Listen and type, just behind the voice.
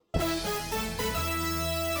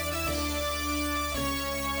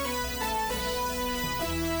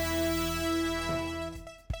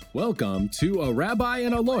Welcome to A Rabbi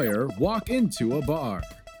and a Lawyer Walk Into a Bar,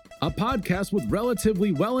 a podcast with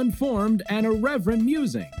relatively well-informed and irreverent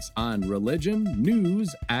musings on religion,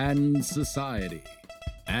 news, and society.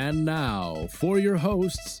 And now, for your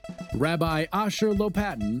hosts, Rabbi Asher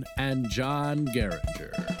Lopatin and John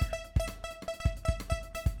Geringer.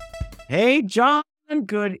 Hey, John,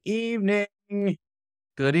 good evening.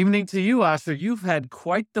 Good evening to you, Asher. You've had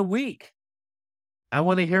quite the week. I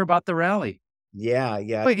want to hear about the rally. Yeah.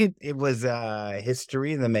 It was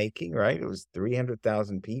history in the making, right? It was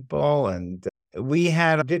 300,000 people. And we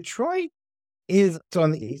had Detroit is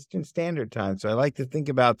on the Eastern Standard Time. So I like to think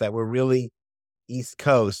about that. We're really East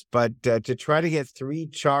Coast. But to try to get 3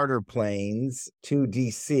 charter planes to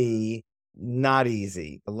D.C., not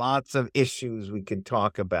easy. Lots of issues we could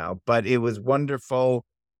talk about. But it was wonderful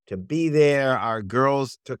to be there. Our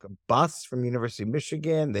girls took a bus from University of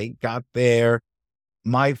Michigan. They got there.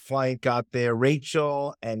 My flight got there.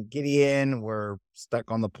 Rachel and Gideon were stuck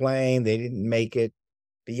on the plane. They didn't make it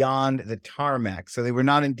beyond the tarmac. So they were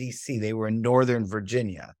not in D.C. They were in Northern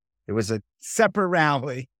Virginia. There was a separate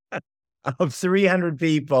rally of 300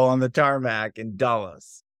 people on the tarmac in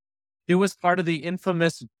Dulles. It was part of the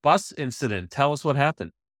infamous bus incident. Tell us what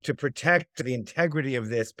happened. To protect the integrity of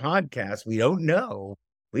this podcast, we don't know.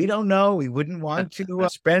 We wouldn't want to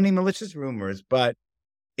spread any malicious rumors, but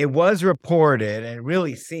it was reported, and it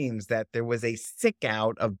really seems that there was a sick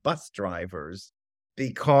out of bus drivers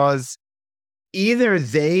because either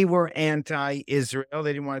they were anti-Israel,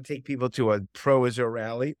 they didn't want to take people to a pro-Israel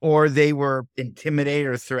rally, or they were intimidated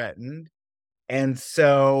or threatened, and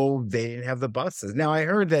so they didn't have the buses. Now, I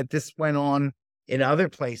heard that this went on in other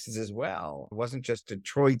places as well. It wasn't just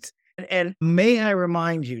Detroit. And may I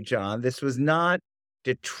remind you, John, this was not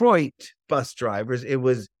Detroit bus drivers. It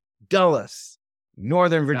was Dulles,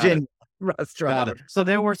 Northern Virginia bus drivers. So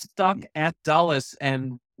they were stuck at Dulles,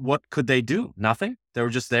 and what could they do? Nothing? They were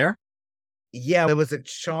just there? Yeah, it was a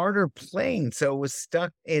charter plane, so it was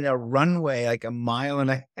stuck in a runway like a mile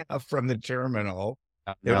and a half from the terminal.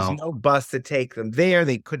 There was no bus to take them there.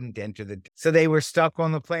 They couldn't enter so they were stuck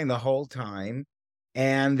on the plane the whole time,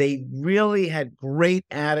 and they really had great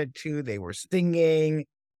attitude. They were singing.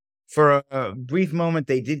 For a brief moment,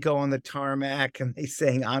 they did go on the tarmac and they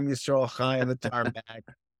sang Am Yisrael Chai on the tarmac.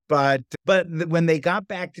 But when they got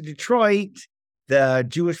back to Detroit, the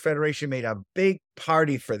Jewish Federation made a big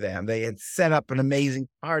party for them. They had set up an amazing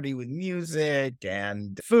party with music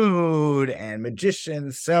and food and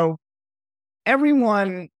magicians. So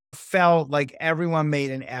everyone felt like everyone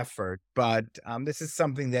made an effort. But this is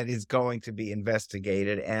something that is going to be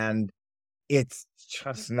investigated. And it's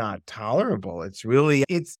just not tolerable. It's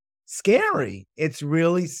scary. It's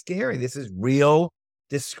really scary. This is real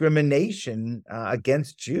discrimination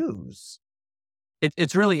against Jews.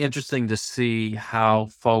 It's really interesting to see how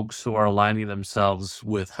folks who are aligning themselves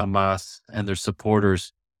with Hamas and their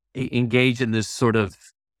supporters engage in this sort of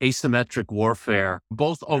asymmetric warfare,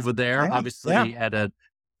 both over there, obviously at a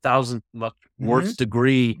 1,000 much worse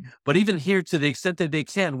degree, but even here to the extent that they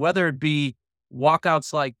can, whether it be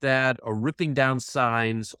walkouts like that, or ripping down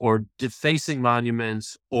signs, or defacing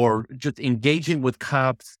monuments, or just engaging with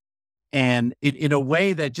cops, and in a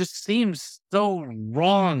way that just seems so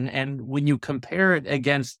wrong. And when you compare it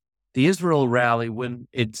against the Israel rally, when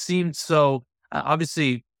it seemed so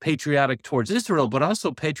obviously patriotic towards Israel, but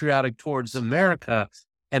also patriotic towards America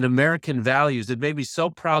and American values, it made me so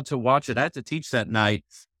proud to watch it. I had to teach that night,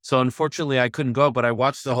 so unfortunately I couldn't go, but I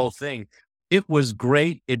watched the whole thing. It was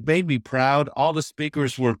great. It made me proud. All the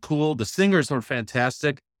speakers were cool. The singers were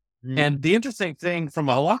fantastic. And the interesting thing from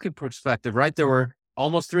a halakhic perspective, right, there were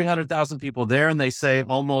almost 300,000 people there, and they say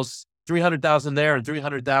almost 300,000 there and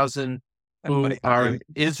 300,000 who are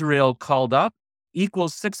Israel called up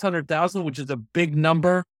equals 600,000, which is a big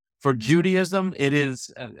number for Judaism. It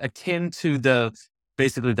is akin to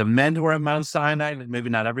basically the men who are at Mount Sinai, maybe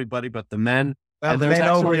not everybody, but the men. Well,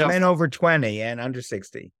 men over 20 and under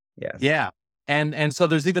 60. Yes. Yeah. And so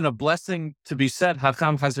there's even a blessing to be said,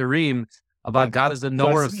 Hakam Hazarim, about God as a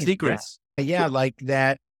knower of secrets. Yeah, like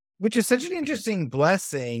that, which is such an interesting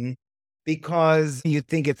blessing because you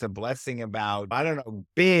think it's a blessing about, I don't know,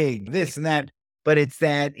 big, this and that, but it's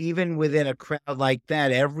that even within a crowd like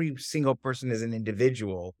that, every single person is an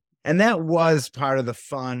individual. And that was part of the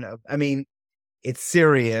fun of, it's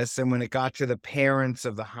serious. And when it got to the parents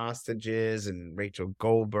of the hostages and Rachel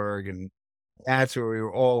Goldberg, and that's where we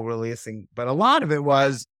were all releasing. But a lot of it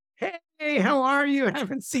was, hey, how are you? I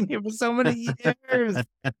haven't seen you for so many years.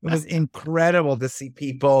 It was incredible to see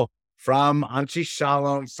people from Anshe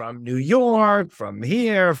Shalom, from New York, from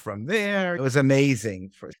here, from there. It was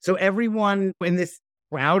amazing. So everyone in this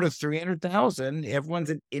crowd of 300,000. Everyone's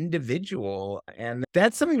an individual. And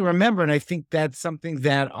that's something to remember. And I think that's something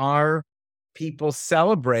that our people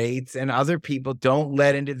celebrate and other people don't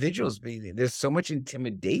let individuals be. There's so much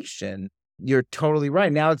intimidation. You're totally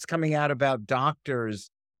right. Now it's coming out about doctors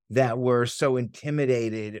that were so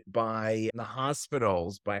intimidated by the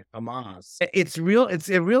hospitals, by Hamas. It's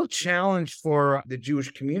a real challenge for the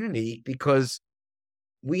Jewish community because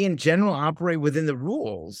we in general operate within the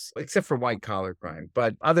rules, except for white collar crime,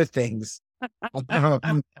 but other things,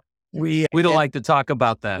 we don't like to talk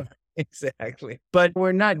about that. Exactly. But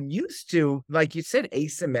we're not used to, like you said,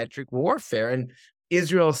 asymmetric warfare, and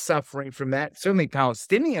Israel's suffering from that. Certainly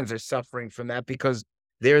Palestinians are suffering from that because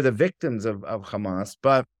they're the victims of Hamas.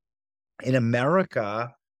 But in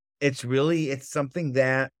America, it's something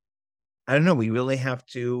that, I don't know, we really have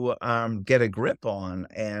to get a grip on.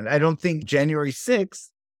 And I don't think January 6th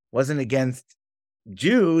wasn't against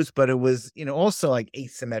Jews, but it was, also like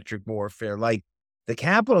asymmetric warfare. Like the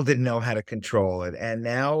Capitol didn't know how to control it. And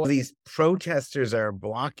now these protesters are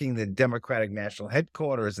blocking the Democratic National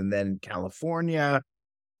Headquarters and then California.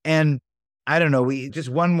 And I don't know, just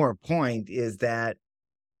one more point is that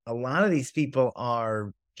a lot of these people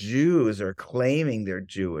are Jews or claiming they're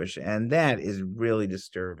Jewish, and that is really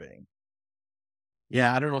disturbing.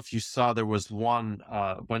 Yeah, I don't know if you saw, there was one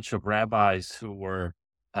bunch of rabbis who were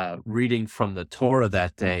reading from the Torah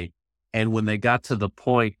that day. And when they got to the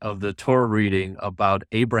point of the Torah reading about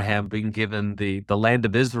Abraham being given the land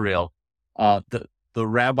of Israel, the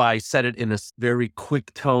rabbi said it in a very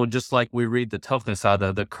quick tone, just like we read the Tov,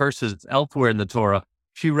 the curses elsewhere in the Torah.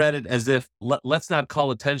 She read it as if, let's not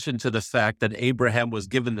call attention to the fact that Abraham was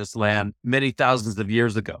given this land many thousands of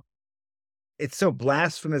years ago. It's so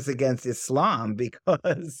blasphemous against Islam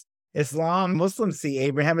because Muslims see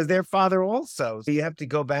Abraham as their father also. So you have to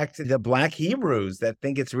go back to the Black Hebrews that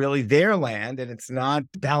think it's really their land and it's not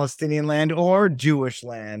Palestinian land or Jewish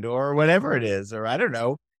land or whatever it is, or I don't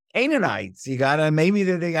know, Canaanites. Maybe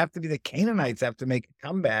they have to be the Canaanites have to make a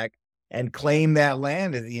comeback and claim that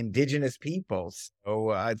land as the indigenous peoples.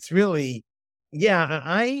 So it's really, John,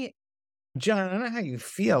 I don't know how you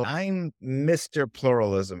feel. I'm Mr.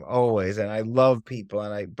 Pluralism always, and I love people,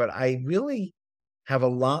 but I really have a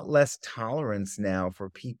lot less tolerance now for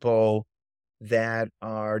people that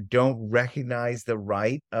don't recognize the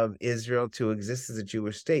right of Israel to exist as a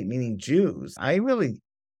Jewish state, meaning Jews. I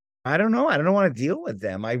don't know. I don't want to deal with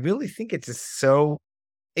them. I really think it's just so,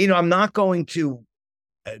 I'm not going to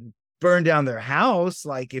burn down their house.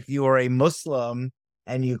 Like if you are a Muslim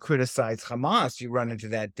and you criticize Hamas, you run into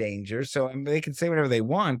that danger. So they can say whatever they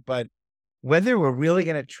want, but whether we're really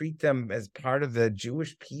going to treat them as part of the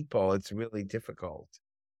Jewish people, it's really difficult.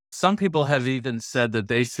 Some people have even said that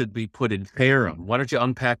they should be put in cherem. Why don't you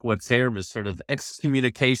unpack what cherem is, sort of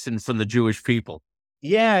excommunication from the Jewish people?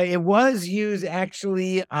 Yeah, it was used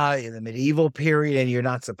actually in the medieval period, and you're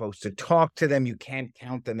not supposed to talk to them. You can't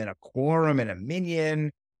count them in a quorum, in a minyan.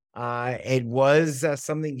 It was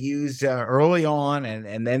something used early on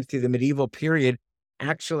and then through the medieval period,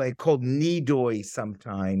 actually called nidoi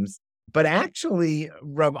sometimes. But actually,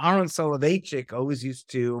 Reb Aaron Soloveitchik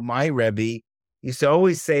my Rebbe, used to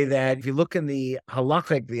always say that if you look in the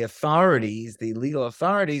halachic, the authorities, the legal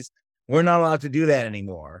authorities, we're not allowed to do that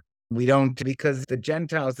anymore. We don't, because the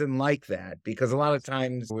Gentiles didn't like that, because a lot of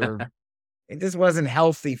times it just wasn't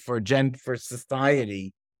healthy for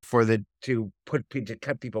society to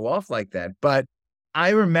cut people off like that. But I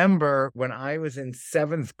remember when I was in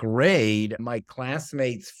 7th grade, my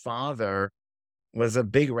classmate's father was a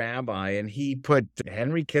big rabbi, and he put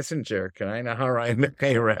Henry Kissinger,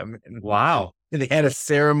 Wow. And they had a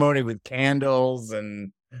ceremony with candles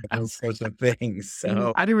and all sorts of things.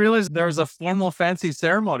 So I didn't realize there was a formal fancy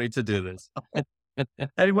ceremony to do this.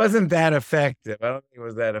 It wasn't that effective. I don't think it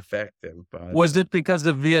was that effective. But was it because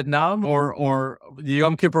of Vietnam or the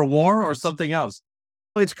Yom Kippur War or something else?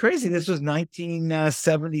 It's crazy. This was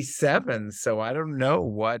 1977. So I don't know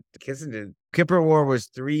what Kissinger. Kippur War was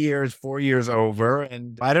 4 years over.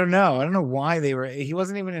 And I don't know. I don't know why he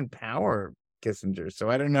wasn't even in power, Kissinger. So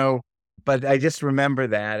I don't know. But I just remember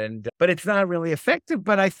that. But it's not really effective.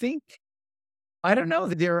 But I think, I don't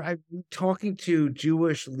know, I'm talking to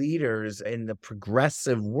Jewish leaders in the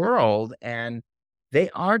progressive world, and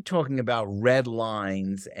they are talking about red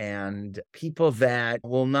lines and people that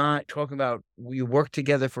will not talk about we work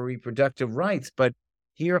together for reproductive rights. But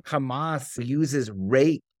here Hamas uses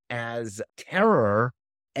rape as terror,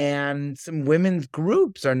 and some women's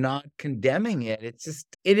groups are not condemning it.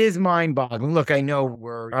 It is mind-boggling. Look, I know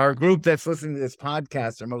our group that's listening to this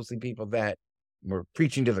podcast are mostly people that we're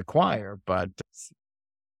preaching to the choir, but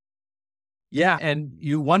Yeah. And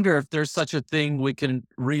you wonder if there's such a thing we can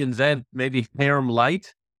reinvent, maybe harem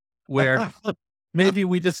light, where maybe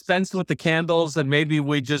we dispense with the candles and maybe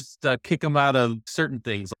we just kick them out of certain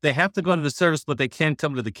things. They have to go to the service, but they can't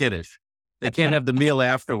come to the kiddush. They can't have the meal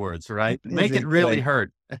afterwards, right? Make it really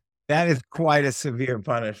hurt. That is quite a severe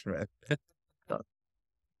punishment.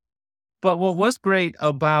 But what was great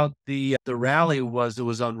about the rally was it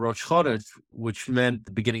was on Rosh Chodesh, which meant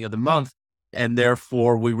the beginning of the month, and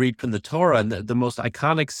therefore we read from the Torah. And the most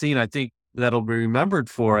iconic scene, I think, that'll be remembered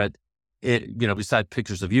for it, besides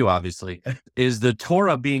pictures of you, obviously, is the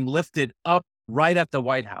Torah being lifted up right at the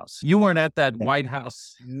White House. You weren't at that White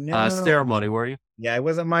House ceremony, were you? Yeah, I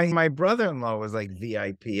wasn't. My brother-in-law was like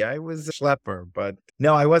VIP. I was a schlepper, but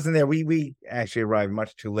no, I wasn't there. We actually arrived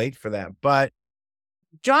much too late for that. But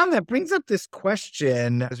John, that brings up this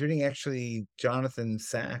question. I was reading actually Jonathan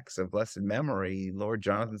Sacks of blessed memory. Lord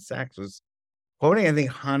Jonathan Sacks was quoting, I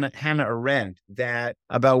think, Hannah Arendt, that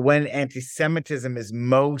about when anti-Semitism is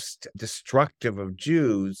most destructive of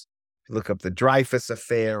Jews. Look up the Dreyfus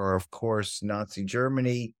affair, or of course, Nazi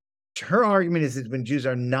Germany. Her argument is that when Jews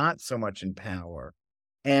are not so much in power,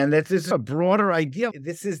 and that this is a broader idea.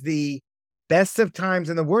 This is the best of times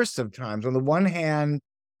and the worst of times. On the one hand,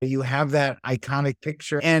 you have that iconic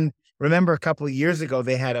picture. And remember, a couple of years ago,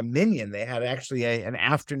 they had a minyan. They had actually an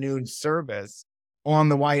afternoon service on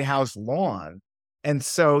the White House lawn. And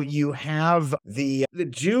so you have the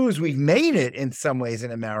Jews, we've made it in some ways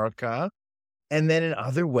in America. And then in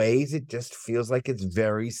other ways, it just feels like it's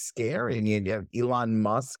very scary. And you have Elon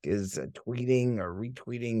Musk is tweeting or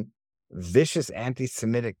retweeting vicious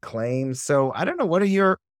anti-Semitic claims. So I don't know, what are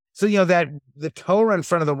your, that the Torah in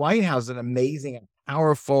front of the White House is an amazing and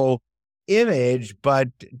powerful image, but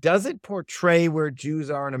does it portray where Jews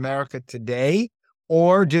are in America today?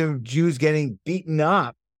 Or do Jews getting beaten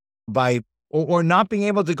up by, or not being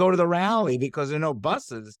able to go to the rally because there are no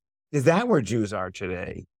buses? Is that where Jews are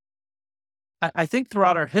today? I think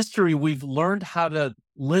throughout our history, we've learned how to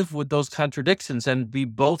live with those contradictions and be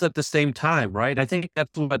both at the same time, right? I think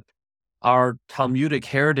that's what our Talmudic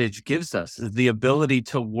heritage gives us, is the ability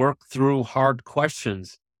to work through hard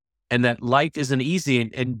questions, and that life isn't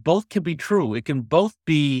easy, and both can be true. It can both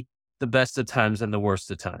be the best of times and the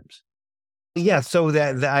worst of times. Yeah, so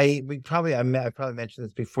I probably mentioned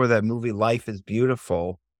this before, that movie Life is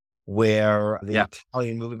Beautiful, where the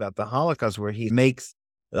Italian movie about the Holocaust, where he makes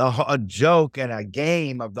a joke and a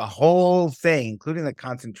game of the whole thing, including the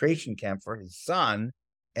concentration camp for his son.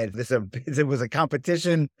 And it was a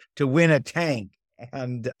competition to win a tank.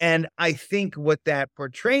 And I think what that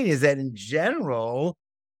portrayed is that in general,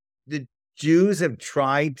 the Jews have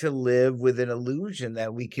tried to live with an illusion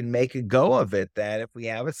that we can make a go of it, that if we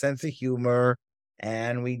have a sense of humor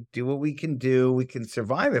and we do what we can do, we can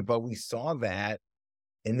survive it. But we saw that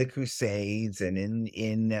in the Crusades and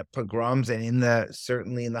in pogroms and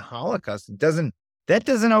certainly in the Holocaust. That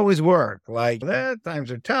doesn't always work. Like,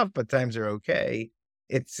 times are tough, but times are okay.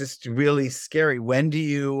 It's just really scary. When do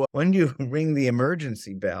you ring the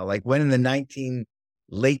emergency bell? Like, when in the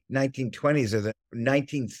late 1920s or the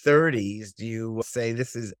 1930s do you say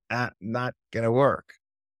this is not going to work?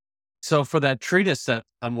 So for that treatise that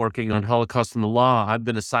I'm working on, Holocaust and the Law, I've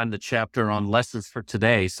been assigned the chapter on lessons for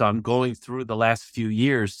today. So I'm going through the last few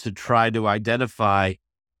years to try to identify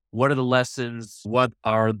what are the lessons, what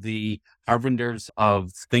are the harbingers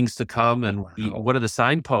of things to come, and what are the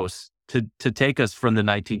signposts to take us from the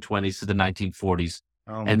 1920s to the 1940s.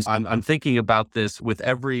 And I'm thinking about this with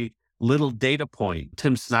every little data point.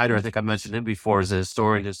 Tim Snyder, I think I mentioned him before, as a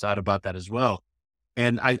historian, has thought about that as well.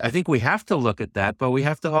 And I think we have to look at that, but we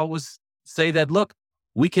have to always say that, look,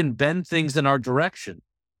 we can bend things in our direction.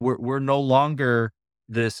 We're no longer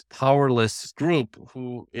this powerless group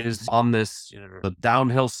who is on this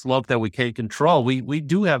downhill slope that we can't control. We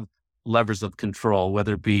do have levers of control,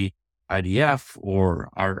 whether it be IDF or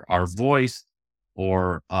our voice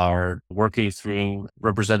or our working through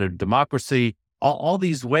representative democracy, all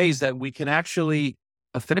these ways that we can actually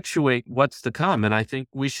effectuate what's to come. And I think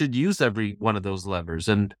we should use every one of those levers.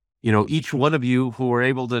 And, each one of you who were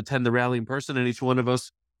able to attend the rally in person and each one of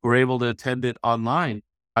us who were able to attend it online,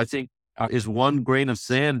 I think is one grain of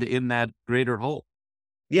sand in that greater whole.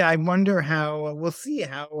 Yeah, I wonder we'll see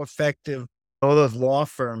how effective all those law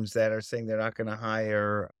firms that are saying they're not going to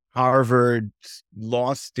hire Harvard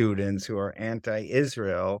law students who are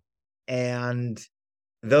anti-Israel, and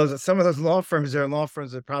some of those law firms are law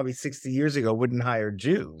firms that probably 60 years ago wouldn't hire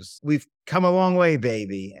Jews. We've come a long way,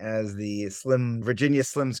 baby, as the Virginia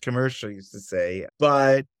Slims commercial used to say.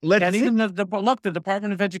 But even the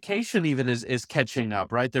Department of Education even is catching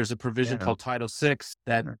up, right? There's a provision called Title VI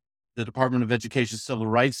that the Department of Education Civil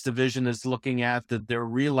Rights Division is looking at, that they're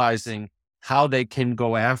realizing how they can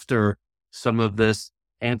go after some of this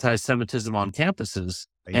anti-Semitism on campuses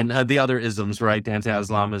and the other isms, right?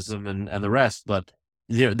 Anti-Islamism and the rest. But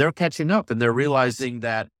they're catching up and they're realizing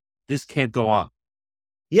that this can't go on.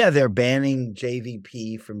 Yeah, they're banning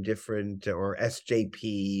JVP from different, or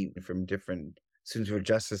SJP from different, Students for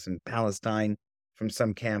Justice in Palestine, from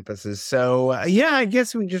some campuses. So, yeah, I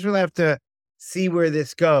guess we just really have to see where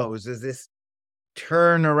this goes. Does this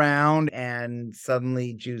turn around and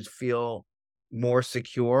suddenly Jews feel more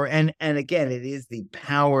secure? And again, it is the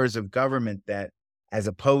powers of government that, as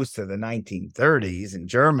opposed to the 1930s in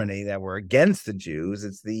Germany that were against the Jews,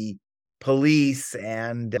 it's the police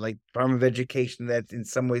and like Department of Education that's in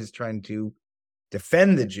some ways trying to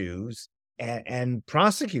defend the Jews and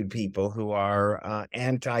prosecute people who are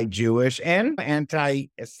anti-Jewish and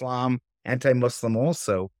anti-Islam, anti-Muslim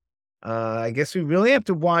also. I guess we really have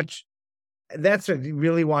to watch. That's what you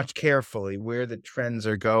really watch carefully, where the trends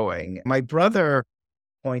are going. My brother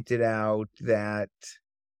pointed out that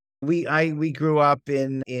we grew up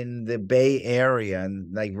in the Bay Area,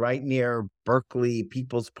 and like right near Berkeley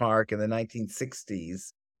People's Park in the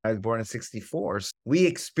 1960s. I was born in 64. So we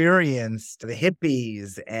experienced the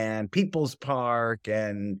hippies and People's Park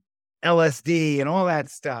and LSD and all that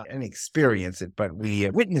stuff. And experience it, but we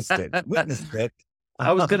witnessed it.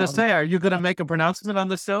 I was going to say, are you going to make a pronouncement on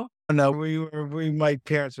this show? No, my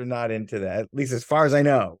parents were not into that, at least as far as I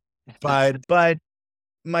know. But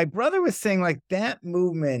my brother was saying, like, that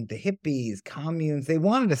movement, the hippies, communes, they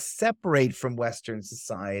wanted to separate from Western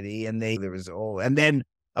society, and and then,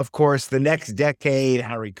 of course, the next decade,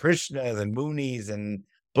 Hare Krishnas and Moonies and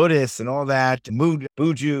Buddhists and all that,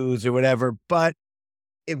 Bujus or whatever, but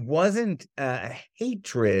it wasn't a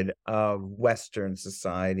hatred of Western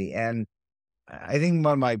society. And I think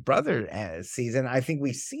what my brother sees, and I think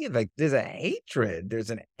we see it, like there's a hatred, there's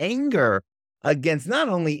an anger against not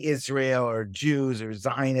only Israel or Jews or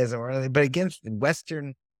Zionism or anything, but against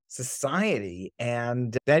Western society.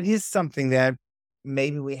 And that is something that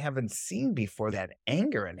maybe we haven't seen before, that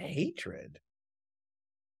anger and hatred.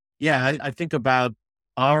 Yeah, I think about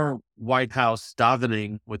our White House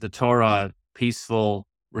davening with the Torah, peaceful,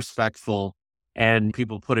 respectful, and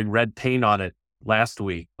people putting red paint on it last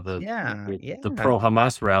week, the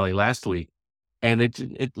pro-Hamas rally last week. And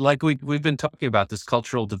it like we've been talking about, this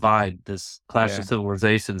cultural divide, this clash of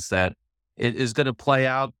civilizations, that it is going to play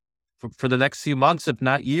out for the next few months, if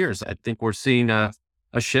not years. I think we're seeing a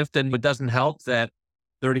shift, and it doesn't help that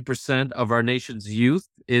 30% of our nation's youth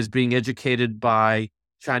is being educated by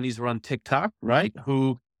Chinese-run TikTok, right?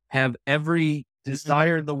 Who have every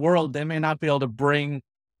desire in the world. They may not be able to bring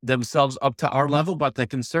themselves up to our level, but they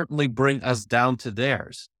can certainly bring us down to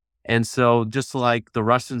theirs. And so just like the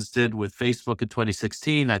Russians did with Facebook in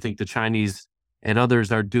 2016, I think the Chinese and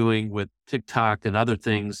others are doing with TikTok and other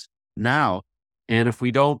things now. And if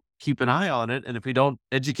we don't keep an eye on it, and if we don't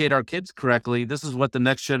educate our kids correctly, this is what the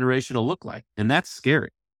next generation will look like. And that's scary.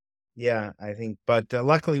 Yeah, I think, but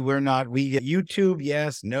luckily we get YouTube,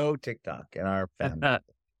 yes, no TikTok in our family.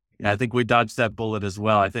 Yeah, I think we dodged that bullet as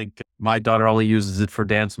well. I think my daughter only uses it for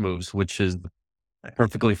dance moves, which is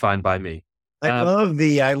perfectly fine by me.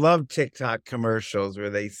 I love TikTok commercials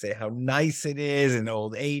where they say how nice it is in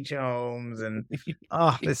old age homes, and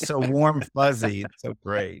it's so warm, fuzzy. It's so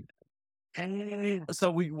great.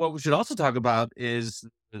 So what we should also talk about is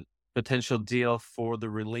the potential deal for the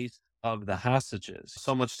release of the hostages.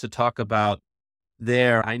 So much to talk about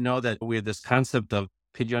there. I know that we have this concept of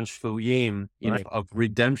pidyon shvuyim, of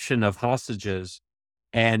redemption of hostages,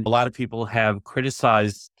 and a lot of people have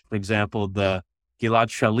criticized, for example, the Gilad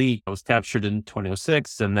Shalit was captured in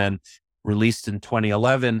 2006 and then released in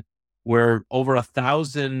 2011, where over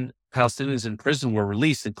 1,000 Palestinians in prison were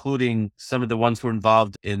released, including some of the ones who were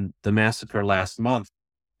involved in the massacre last month.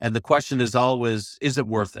 And the question is always, is it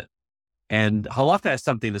worth it? And Halacha has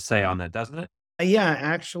something to say on that, doesn't it? Yeah,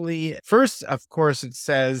 actually, first, of course, it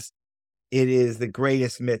says it is the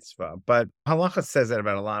greatest mitzvah, but Halacha says that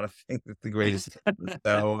about a lot of things. It's the greatest mitzvah.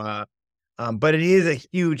 So, but it is a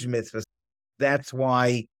huge mitzvah. That's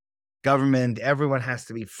why everyone has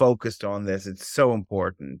to be focused on this. It's so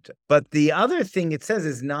important. But the other thing it says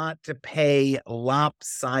is not to pay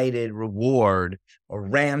lopsided reward or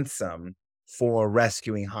ransom for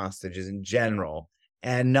rescuing hostages in general,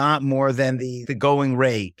 and not more than the going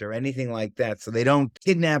rate or anything like that. So they don't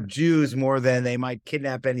kidnap Jews more than they might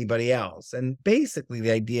kidnap anybody else. And basically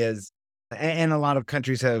the idea is, and a lot of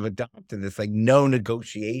countries have adopted this, like no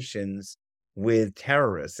negotiations with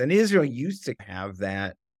terrorists. And Israel used to have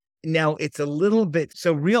that Now, it's a little bit,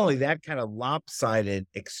 so really that kind of lopsided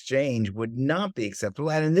exchange would not be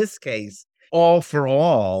acceptable. And in this case, all for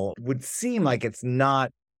all would seem like it's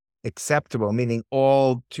not acceptable, meaning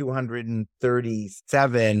all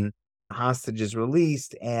 237 hostages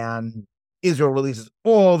released, and Israel releases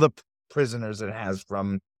all the prisoners it has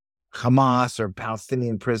from Hamas or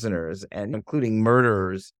Palestinian prisoners, and including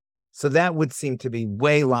murderers. So that would seem to be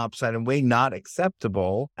way lopsided and way not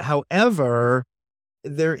acceptable. However,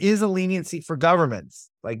 there is a leniency for governments.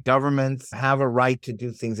 Like, governments have a right to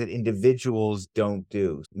do things that individuals don't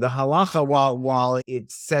do. The halacha, while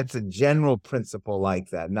it sets a general principle like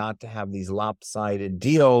that, not to have these lopsided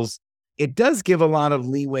deals, it does give a lot of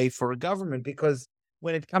leeway for a government, because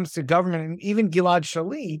when it comes to government, and even Gilad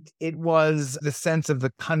Shalit, it was the sense of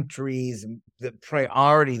the country's, the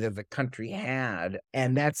priority that the country had.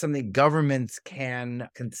 And that's something governments can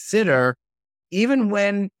consider, even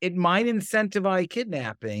when it might incentivize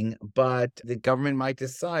kidnapping, but the government might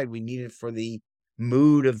decide we need it for the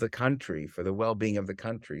mood of the country, for the well-being of the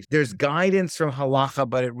country. There's guidance from halacha,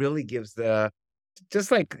 but it really gives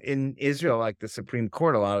just like in Israel, like the Supreme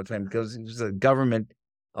Court a lot of times gives the government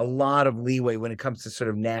a lot of leeway when it comes to sort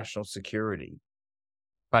of national security.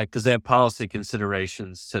 Right, because they have policy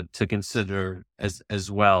considerations to consider as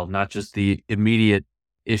well, not just the immediate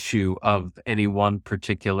issue of any one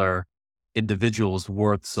particular individual's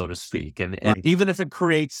worth, so to speak. And Right. even if it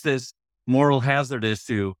creates this moral hazard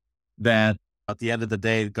issue, that at the end of the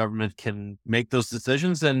day, the government can make those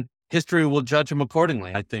decisions and history will judge them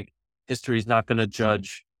accordingly. I think history is not going to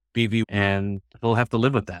judge BV, and he'll have to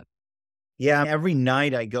live with that. Yeah, every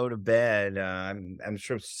night I go to bed, I'm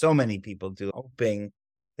sure so many people do, hoping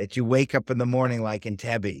that you wake up in the morning like in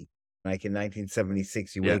Tebbe, like in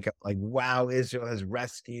 1976. You wake up like, wow, Israel has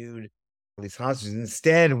rescued these hostages.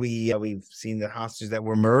 Instead, we've seen the hostages that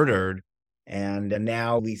were murdered, and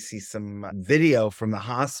now we see some video from the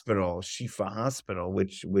hospital, Shifa Hospital,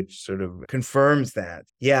 which sort of confirms that.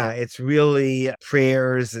 Yeah, it's really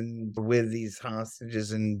prayers and with these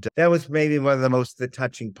hostages, and that was maybe one of the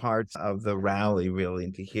touching parts of the rally, really,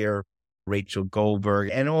 and to hear Rachel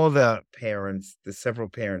Goldberg and all the several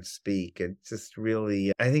parents speak. It's just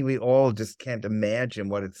really, I think we all just can't imagine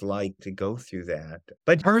what it's like to go through that.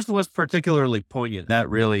 But Hers was particularly poignant. That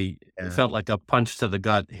really felt like a punch to the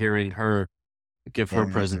gut, hearing her give her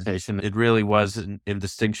presentation. It really was in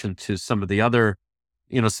distinction to some of the other,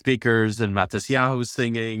 speakers and Matisyahu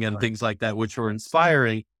singing and things like that, which were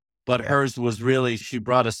inspiring. But hers was really, she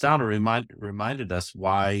brought us down and reminded us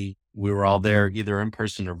why we were all there, either in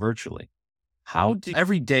person or virtually.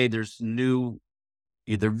 Every day there's new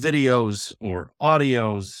either videos or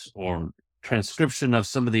audios or transcription of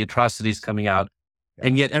some of the atrocities coming out.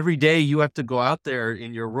 And yet every day you have to go out there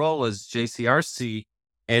in your role as JCRC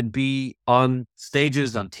and be on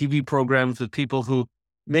stages, on TV programs with people who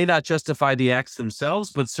may not justify the acts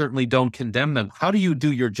themselves, but certainly don't condemn them. How do you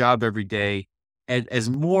do your job every day? And as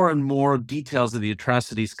more and more details of the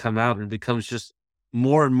atrocities come out, it becomes just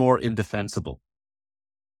more and more indefensible.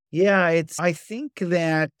 yeah, I think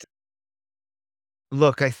that,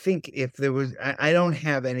 look, I think if there was, I don't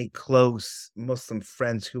have any close Muslim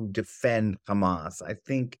friends who defend Hamas.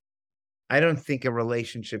 I don't think a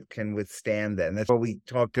relationship can withstand that. And that's what we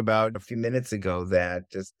talked about a few minutes ago,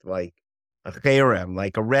 that just like a cherem,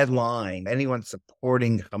 like a red line, anyone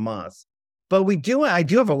supporting Hamas. But I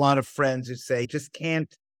do have a lot of friends who say just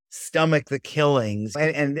can't stomach the killings.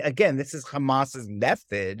 And again, this is Hamas's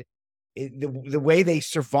method. The way they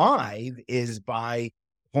survive is by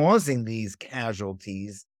causing these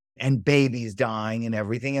casualties and babies dying and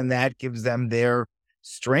everything. And that gives them their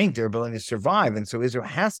strength, their ability to survive. And so Israel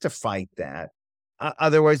has to fight that.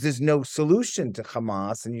 Otherwise, there's no solution to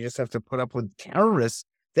Hamas. And you just have to put up with terrorists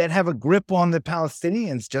that have a grip on the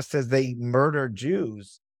Palestinians, just as they murder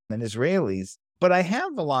Jews and Israelis. But I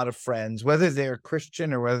have a lot of friends, whether they're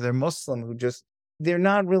Christian or whether they're Muslim, they're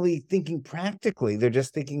not really thinking practically. They're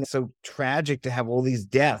just thinking it's so tragic to have all these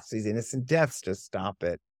deaths, these innocent deaths, to stop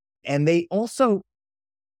it. And they also,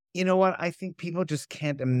 you know what? I think people just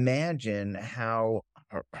can't imagine how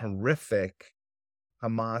horrific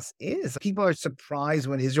Hamas is. People are surprised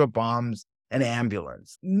when Israel bombs an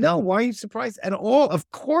ambulance. No, why are you surprised at all? Of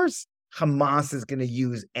course, Hamas is going to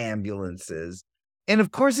use ambulances. And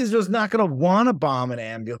of course, Israel's not going to want to bomb an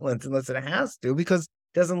ambulance unless it has to, because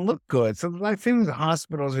doesn't look good. So like things,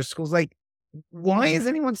 hospitals or schools, like, why is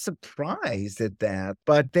anyone surprised at that?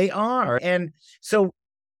 But they are. And so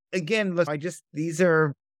again, look, these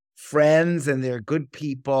are friends and they're good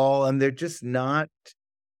people, and they're just not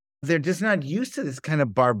used to this kind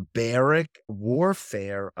of barbaric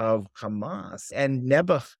warfare of Hamas. And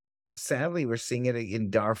Nebuch Sadly, we're seeing it in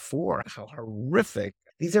Darfur. How horrific.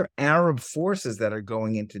 These are Arab forces that are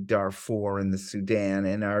going into Darfur in the Sudan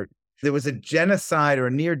there was a genocide or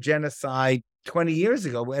a near genocide 20 years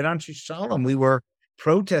ago. At Anshe Shalom, we were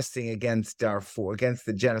protesting against Darfur, against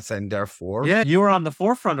the genocide in Darfur. Yeah, you were on the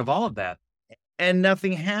forefront of all of that. And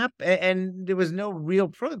nothing happened. And there was no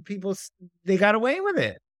real people, they got away with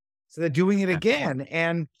it. So they're doing it again.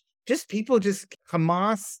 And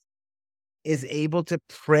Hamas is able to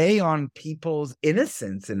prey on people's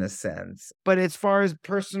innocence in a sense. But as far as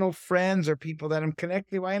personal friends or people that I'm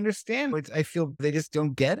connected to, I understand. I feel they just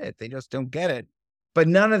don't get it. They just don't get it. But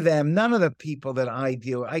none of the people that I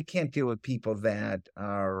can't deal with people that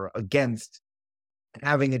are against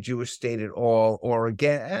having a Jewish state at all, or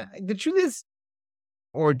the truth is,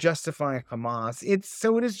 or justifying Hamas. It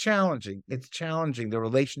is challenging. It's challenging. The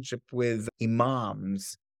relationship with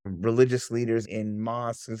imams, religious leaders in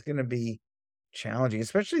mosques, is going to be challenging,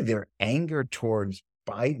 especially their anger towards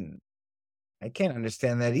Biden. I can't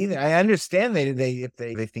understand that either. I understand if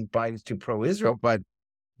they think Biden's too pro-Israel, but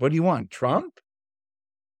what do you want, Trump?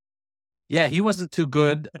 Yeah, he wasn't too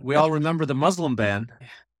good. We all remember the Muslim ban.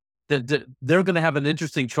 They're going to have an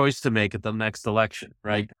interesting choice to make at the next election,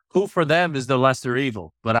 right? Who for them is the lesser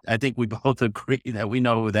evil? But I think we both agree that we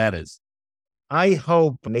know who that is. I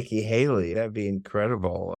hope Nikki Haley. That'd be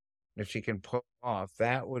incredible if she can pull off.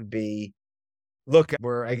 That would be. Look,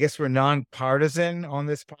 I guess we're nonpartisan on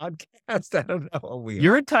this podcast. I don't know.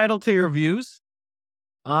 You're entitled to your views.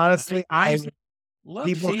 Honestly,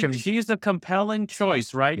 she's a compelling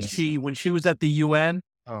choice, right? Yeah. When she was at the UN,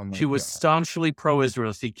 she was God. staunchly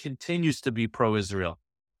pro-Israel. She continues to be pro-Israel.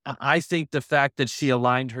 I think the fact that she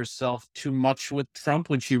aligned herself too much with Trump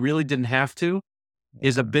when she really didn't have to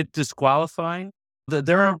is a bit disqualifying.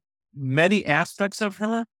 There are many aspects of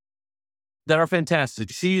her that are fantastic.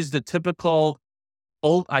 She's the typical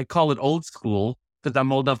I call it old school because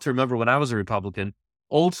I'm old enough to remember when I was a Republican,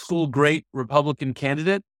 old school, great Republican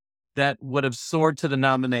candidate that would have soared to the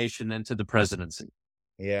nomination and to the presidency.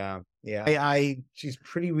 Yeah. She's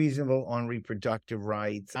pretty reasonable on reproductive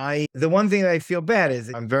rights. The one thing that I feel bad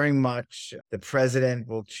is I'm very much the president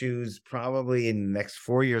will choose probably in the next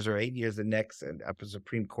 4 years or 8 years, the next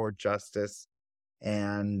Supreme Court justice.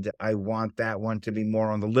 And I want that one to be more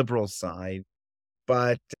on the liberal side.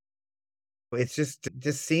 But it's just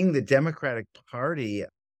seeing the Democratic Party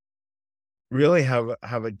really have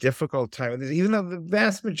a difficult time with this, even though the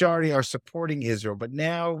vast majority are supporting Israel. But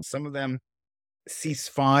now some of them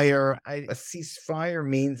ceasefire. A ceasefire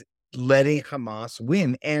means letting Hamas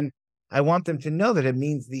win. And I want them to know that it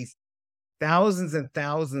means these thousands and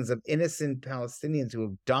thousands of innocent Palestinians who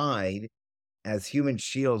have died as human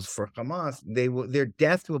shields for Hamas, their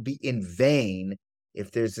death will be in vain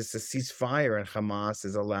if there's just a ceasefire and Hamas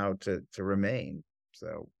is allowed to remain.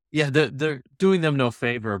 So yeah, they're doing them no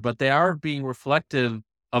favor, but they are being reflective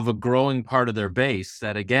of a growing part of their base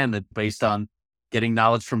that, again, based on getting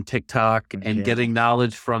knowledge from TikTok and getting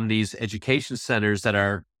knowledge from these education centers that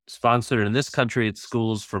are sponsored in this country at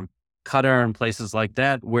schools from Qatar and places like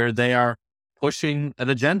that, where they are pushing an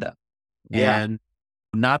agenda. Yeah. And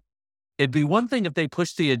it'd be one thing if they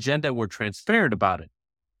push the agenda and were transparent about it.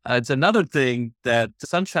 It's another thing that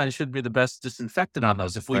sunshine should be the best disinfectant on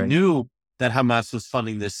those. If we knew that Hamas was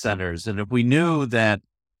funding these centers, and if we knew that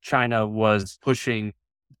China was pushing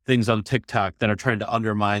things on TikTok that are trying to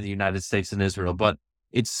undermine the United States and Israel, but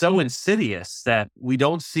it's so insidious that we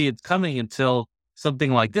don't see it coming until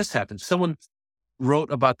something like this happens. Someone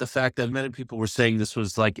wrote about the fact that many people were saying this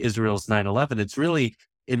was like Israel's 9/11. It's really,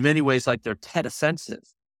 in many ways, like their Tet offensive.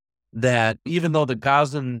 That even though the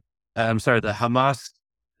Hamas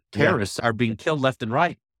terrorists are being killed left and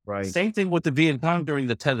right. Right. Same thing with the Viet Cong during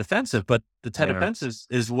the Tet Offensive, but the Tet Offensive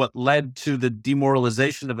is what led to the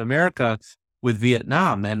demoralization of America with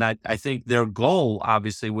Vietnam. And I think their goal,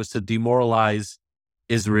 obviously, was to demoralize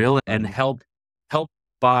Israel and help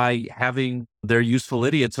by having their useful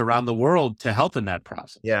idiots around the world to help in that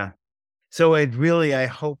process. Yeah. So I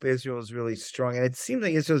hope Israel is really strong. And it seems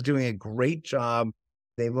like Israel's doing a great job.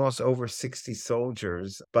 They lost over 60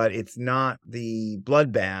 soldiers, but it's not the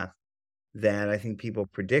bloodbath that I think people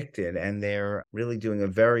predicted. And they're really doing a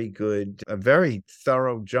very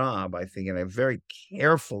thorough job, I think, and a very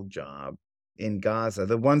careful job in Gaza.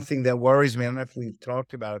 The one thing that worries me, I don't know if we've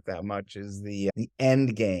talked about it that much, is the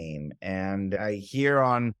end game. And I hear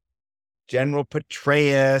on General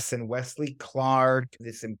Petraeus and Wesley Clark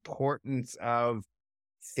this importance of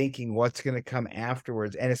thinking what's going to come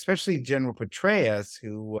afterwards. And especially General Petraeus,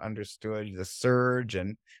 who understood the surge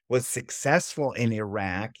and was successful in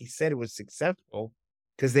Iraq. He said it was successful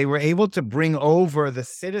because they were able to bring over the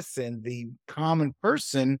citizen, the common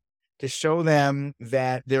person, to show them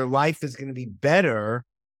that their life is going to be better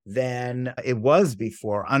than it was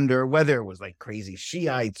before, under whether it was like crazy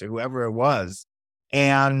Shiites or whoever it was.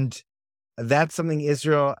 And that's something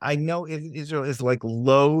I know Israel is like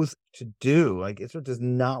loath to do. Like Israel does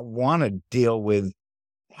not want to deal with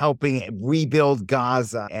helping rebuild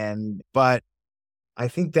Gaza. But I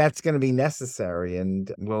think that's going to be necessary,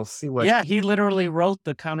 and we'll see what. Yeah, he literally wrote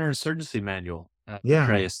the counterinsurgency manual.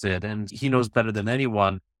 Andreas did, and he knows better than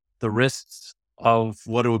anyone the risks of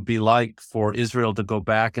what it would be like for Israel to go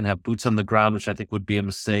back and have boots on the ground, which I think would be a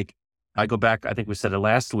mistake. I go back, I think we said it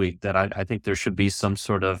last week, that I think there should be some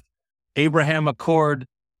sort of Abraham Accord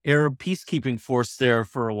Arab peacekeeping force there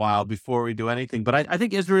for a while before we do anything. But I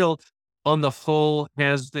think Israel, on the whole,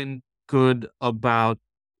 has been good about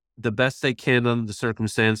the best they can under the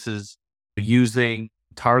circumstances,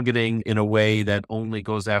 targeting in a way that only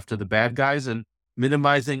goes after the bad guys and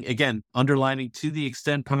minimizing, again, underlining to the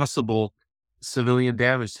extent possible, civilian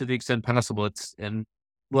damage to the extent possible. And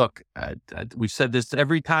look, we've said this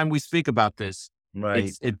every time we speak about this.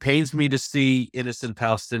 Right. It pains me to see innocent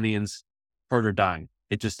Palestinians hurt or dying.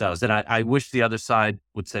 It just does. And I wish the other side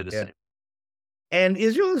would say the same. And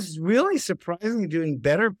Israel is really surprisingly doing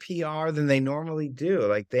better PR than they normally do.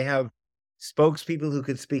 Like they have spokespeople who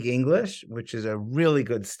could speak English, which is a really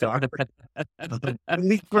good start, at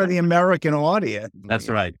least for the American audience. That's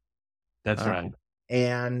right. That's right.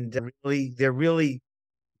 And they're really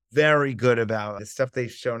very good about the stuff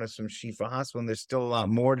they've shown us from Shifa Hospital. And there's still a lot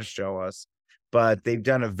more to show us, but they've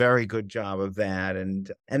done a very good job of that.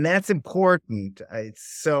 And that's important. It's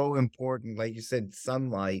so important. Like you said,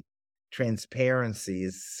 sunlight. Transparency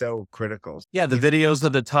is so critical. Yeah, the videos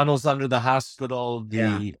of the tunnels under the hospital,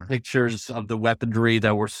 the pictures of the weaponry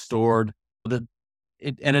that were stored.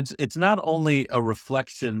 It's not only a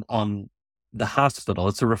reflection on the hospital,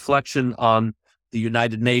 it's a reflection on the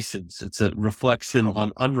United Nations. It's a reflection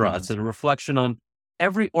on UNRWA. It's a reflection on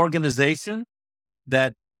every organization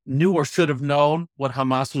that knew or should have known what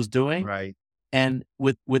Hamas was doing. Right. And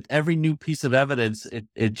with every new piece of evidence,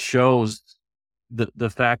 it shows the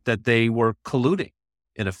fact that they were colluding,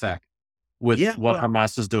 in effect, with what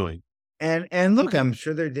Hamas is doing. And look, I'm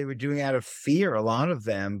sure they were doing it out of fear, a lot of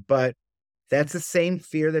them, but that's the same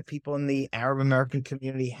fear that people in the Arab American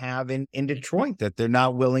community have in Detroit, that they're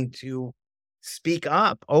not willing to speak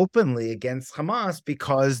up openly against Hamas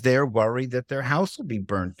because they're worried that their house will be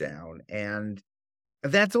burnt down. And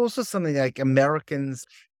that's also something like Americans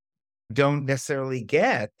don't necessarily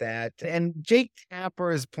get that. And Jake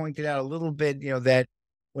Tapper has pointed out a little bit, that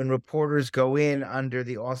when reporters go in under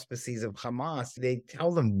the auspices of Hamas, they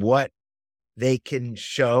tell them what they can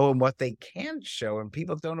show and what they can't show. And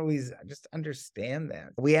people don't always just understand that.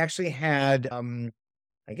 We actually had,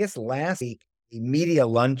 I guess last week, a media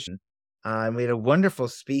luncheon. We had a wonderful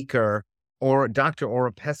speaker, Dr.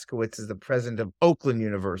 Ora Peskowitz is the president of Oakland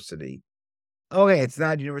University. Okay, it's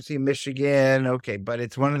not University of Michigan. Okay, but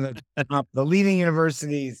it's one of the leading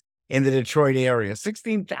universities in the Detroit area.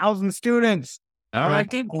 16,000 students. All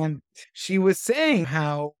right. And she was saying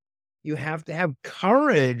how you have to have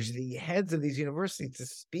courage, the heads of these universities, to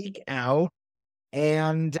speak out.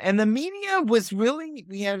 And the media was really,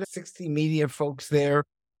 we had 60 media folks there.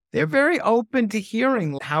 They're very open to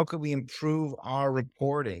hearing how could we improve our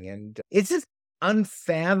reporting. And it's just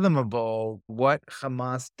unfathomable what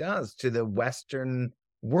Hamas does to the Western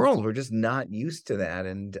world. We're just not used to that.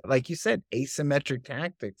 And like you said, asymmetric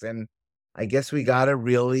tactics. And I guess we got to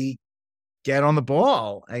really get on the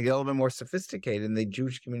ball and get a little bit more sophisticated in the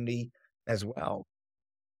Jewish community as well.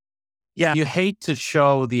 Yeah, you hate to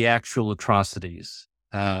show the actual atrocities,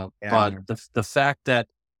 but the fact that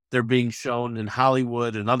they're being shown in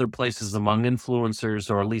Hollywood and other places among influencers,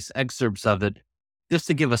 or at least excerpts of it, just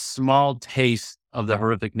to give a small taste of the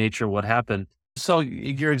horrific nature of what happened. So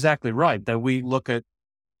you're exactly right that we look at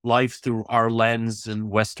life through our lens in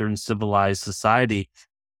Western civilized society.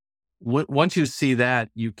 Once you see that,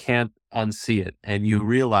 you can't unsee it, and you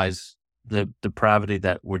realize the depravity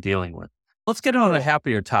that we're dealing with. Let's get on a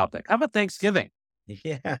happier topic. How about Thanksgiving?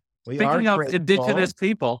 Yeah. Speaking of indigenous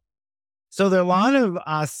people. So there are a lot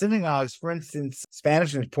of synagogues, for instance,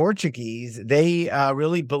 Spanish and Portuguese, they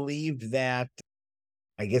really believed that,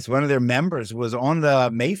 I guess one of their members was on the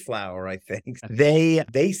Mayflower, I think.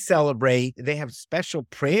 They celebrate, they have special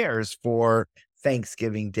prayers for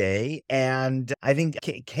Thanksgiving Day. And I think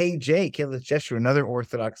Kehillat Yeshua, another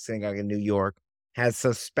Orthodox synagogue in New York, has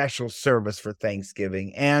a special service for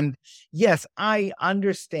Thanksgiving. And yes, I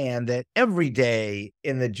understand that every day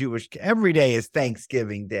is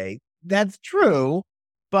Thanksgiving Day. That's true.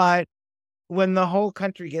 But when the whole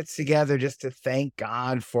country gets together just to thank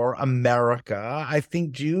God for America, I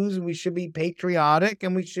think Jews, we should be patriotic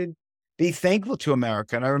and we should be thankful to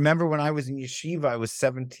America. And I remember when I was in yeshiva, I was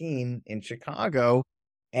 17 in Chicago,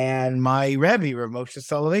 and my Rebbe, Rav Moshe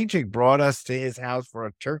Soloveitchik, brought us to his house for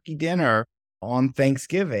a turkey dinner on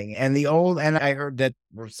Thanksgiving. And I heard that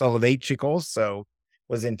Rav Soloveitchik also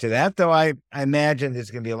was into that, though I imagine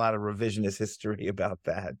there's going to be a lot of revisionist history about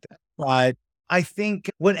that. But I think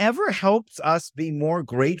whatever helps us be more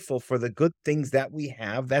grateful for the good things that we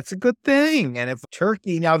have, that's a good thing. And if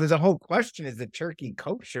turkey, now there's a whole question, is the turkey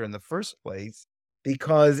kosher in the first place?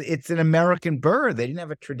 Because it's an American bird. They didn't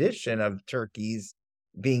have a tradition of turkeys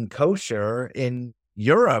being kosher in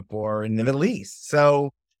Europe or in the Middle East.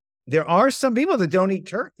 So there are some people that don't eat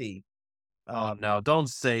turkey. Oh, no, don't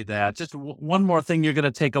say that. Just one more thing you're going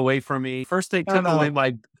to take away from me. First, they took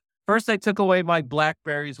away my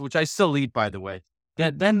blackberries, which I still eat, by the way.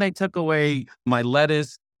 Then they took away my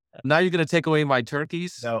lettuce. Now you're going to take away my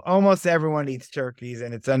turkeys? No, almost everyone eats turkeys,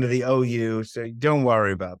 and it's under the OU, so don't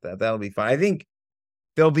worry about that. That'll be fine. I think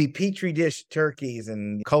there'll be petri dish turkeys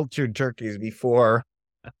and cultured turkeys before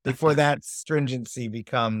that stringency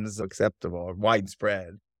becomes acceptable or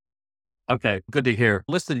widespread. Okay, good to hear.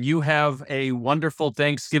 Listen, you have a wonderful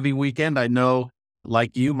Thanksgiving weekend. I know,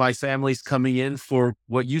 like you, my family's coming in for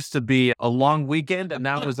what used to be a long weekend, and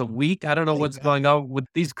now is a week. I don't know what's going on with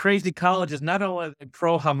these crazy colleges. Not only are they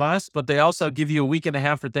pro-Hamas, but they also give you a week and a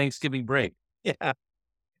half for Thanksgiving break.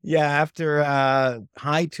 Yeah, after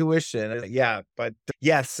high tuition. Yeah, but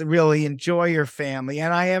yes, really enjoy your family.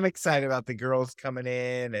 And I am excited about the girls coming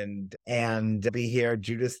in and be here.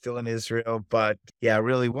 Judah's still in Israel, but yeah,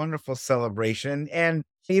 really wonderful celebration. And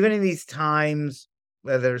even in these times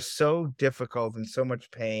where they're so difficult and so much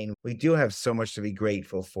pain, we do have so much to be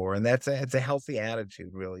grateful for. And it's a healthy attitude,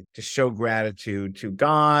 really, to show gratitude to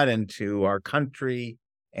God and to our country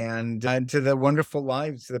and to the wonderful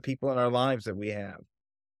lives, to the people in our lives that we have.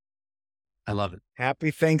 I love it. Happy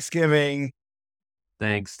Thanksgiving.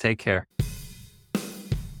 Thanks. Take care.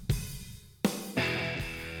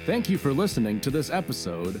 Thank you for listening to this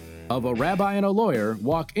episode of A Rabbi and a Lawyer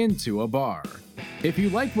Walk Into a Bar. If you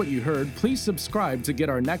like what you heard, please subscribe to get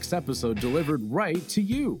our next episode delivered right to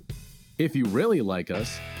you. If you really like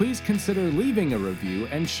us, please consider leaving a review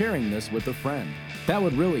and sharing this with a friend. That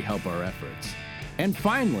would really help our efforts. And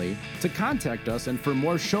finally, to contact us and for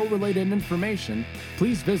more show-related information,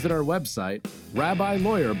 please visit our website,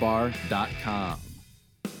 rabbilawyerbar.com.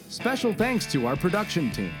 Special thanks to our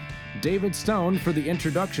production team, David Stone for the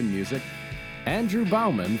introduction music, Andrew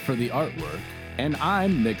Bauman for the artwork, and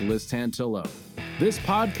I'm Nicholas Tantillo. This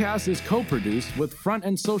podcast is co-produced with Front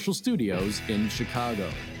and Social Studios in Chicago.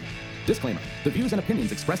 Disclaimer: the views and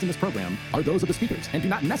opinions expressed in this program are those of the speakers and do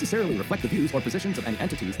not necessarily reflect the views or positions of any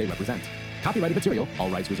entities they represent. Copyrighted material, all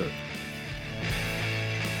rights reserved.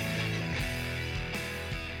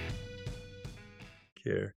 Here.